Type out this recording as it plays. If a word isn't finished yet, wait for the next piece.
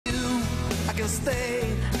can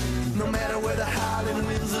stay, no matter where the howling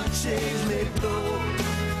winds of change may blow.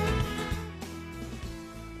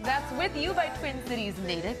 That's With You by Twin Cities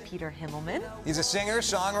native Peter Himmelman. He's a singer,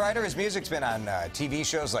 songwriter. His music's been on TV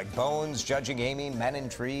shows like Bones, Judging Amy, Men in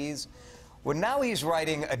Trees. Well, now he's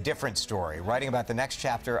writing a different story, writing about the next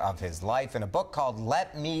chapter of his life in a book called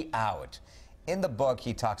Let Me Out. In the book,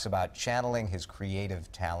 he talks about channeling his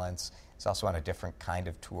creative talents. He's also on a different kind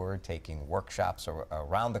of tour, taking workshops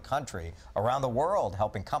around the country, around the world,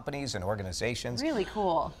 helping companies and organizations. Really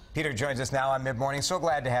cool. Peter joins us now on Mid-Morning. So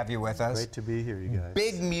glad to have you with us. Great to be here, you guys.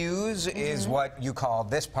 Big Muse is what you call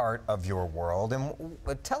this part of your world. And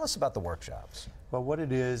tell us about the workshops. Well, what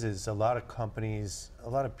it is a lot of companies, a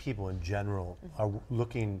lot of people in general are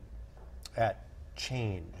looking at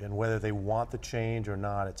change, and whether they want the change or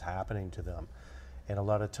not, it's happening to them. And a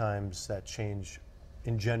lot of times that change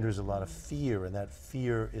engenders a lot of fear, and that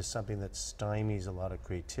fear is something that stymies a lot of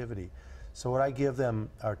creativity. So what I give them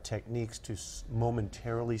are techniques to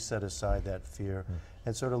momentarily set aside that fear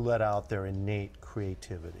and sort of let out their innate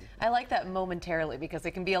creativity. I like that momentarily, because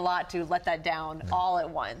it can be a lot to let that down all at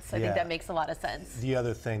once. I think that makes a lot of sense. The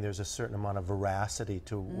other thing, there's a certain amount of veracity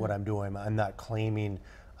to what I'm doing. I'm not claiming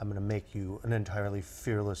I'm going to make you an entirely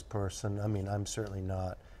fearless person. I mean, I'm certainly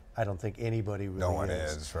not. I don't think anybody really is. No one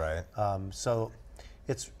is, right? So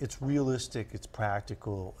it's realistic, it's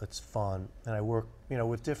practical, it's fun, and I work,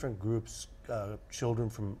 with different groups, children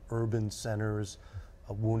from urban centers,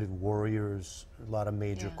 wounded warriors, a lot of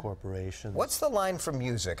major corporations. What's the line from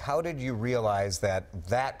music? How did you realize that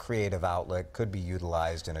that creative outlet could be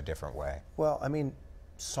utilized in a different way? Well, I mean,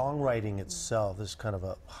 songwriting itself is kind of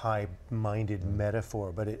a high-minded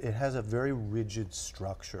metaphor, but it has a very rigid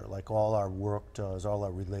structure, like all our work does, all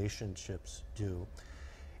our relationships do.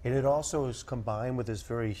 And it also is combined with this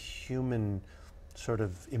very human sort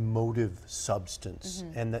of emotive substance.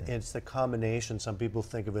 And it's the combination, some people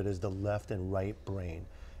think of it as the left and right brain.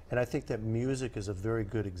 And I think that music is a very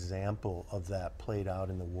good example of that played out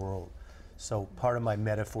in the world. So part of my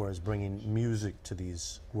metaphor is bringing music to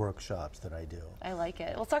these workshops that I do. I like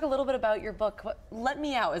it. Let's talk a little bit about your book. Let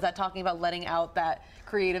Me Out, is that talking about letting out that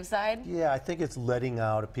creative side? Yeah, I think it's letting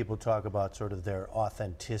out. If people talk about sort of their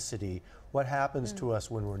authenticity, what happens to us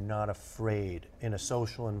when we're not afraid in a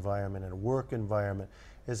social environment, in a work environment,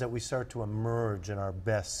 is that we start to emerge and our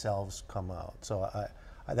best selves come out. So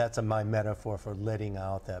that's my metaphor for letting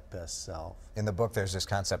out that best self. In the book, there's this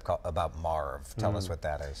concept about Marv. Tell us what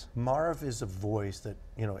that is. Marv is a voice that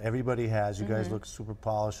everybody has. You guys look super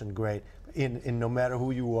polished and great. In no matter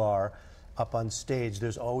who you are, up on stage,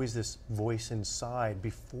 there's always this voice inside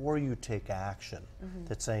before you take action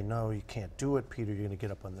that's saying, no, you can't do it, Peter. You're going to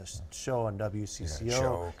get up on this show on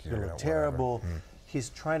WCCO. You're going to look terrible. He's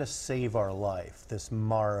trying to save our life, this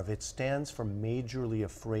Marv. It stands for majorly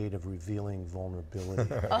afraid of revealing vulnerability.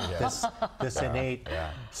 This innate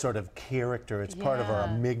sort of character. It's part of our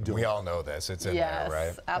amygdala. We all know this. It's in there, right?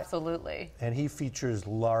 Yes, absolutely. And he features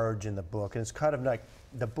large in the book. And it's kind of like,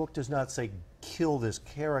 the book does not say kill this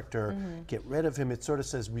character, get rid of him. It sort of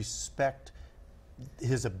says respect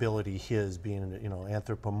his ability, his being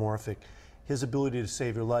anthropomorphic, his ability to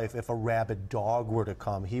save your life. If a rabid dog were to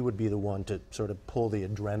come, he would be the one to sort of pull the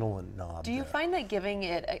adrenaline knob. Do you find that giving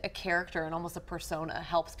it a character and almost a persona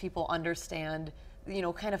helps people understand,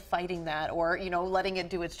 kind of fighting that, or, letting it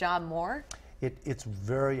do its job more? It's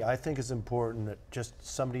very, I think it's important that just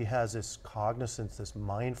somebody has this cognizance, this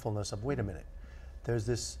mindfulness of, wait a minute, there's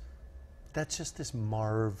this, that's just this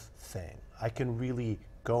Marv thing. I can really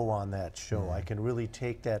go on that show. I can really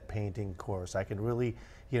take that painting course. I can really,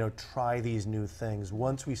 try these new things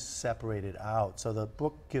once we separate it out. So the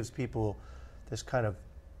book gives people this kind of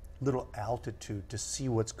little altitude to see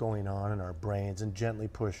what's going on in our brains and gently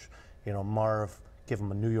push, Marv, give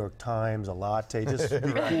him a New York Times, a latte, just be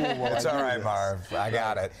cool while It's all right, Marv. I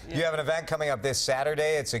got it. You have an event coming up this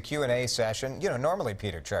Saturday. It's a Q&A session. Normally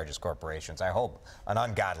Peter charges corporations, I hope, an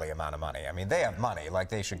ungodly amount of money. I mean, they have money, like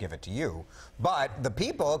they should give it to you. But the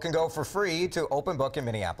people can go for free to Open Book in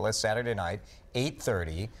Minneapolis Saturday night,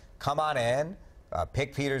 8:30. Come on in.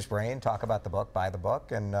 Pick Peter's brain, talk about the book, buy the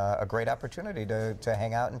book, and a great opportunity to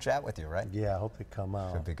hang out and chat with you, right? Yeah, I hope they come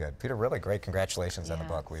out. Should be good. Peter, really great. Congratulations on the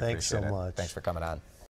book. We Thanks appreciate so it. much. Thanks for coming on.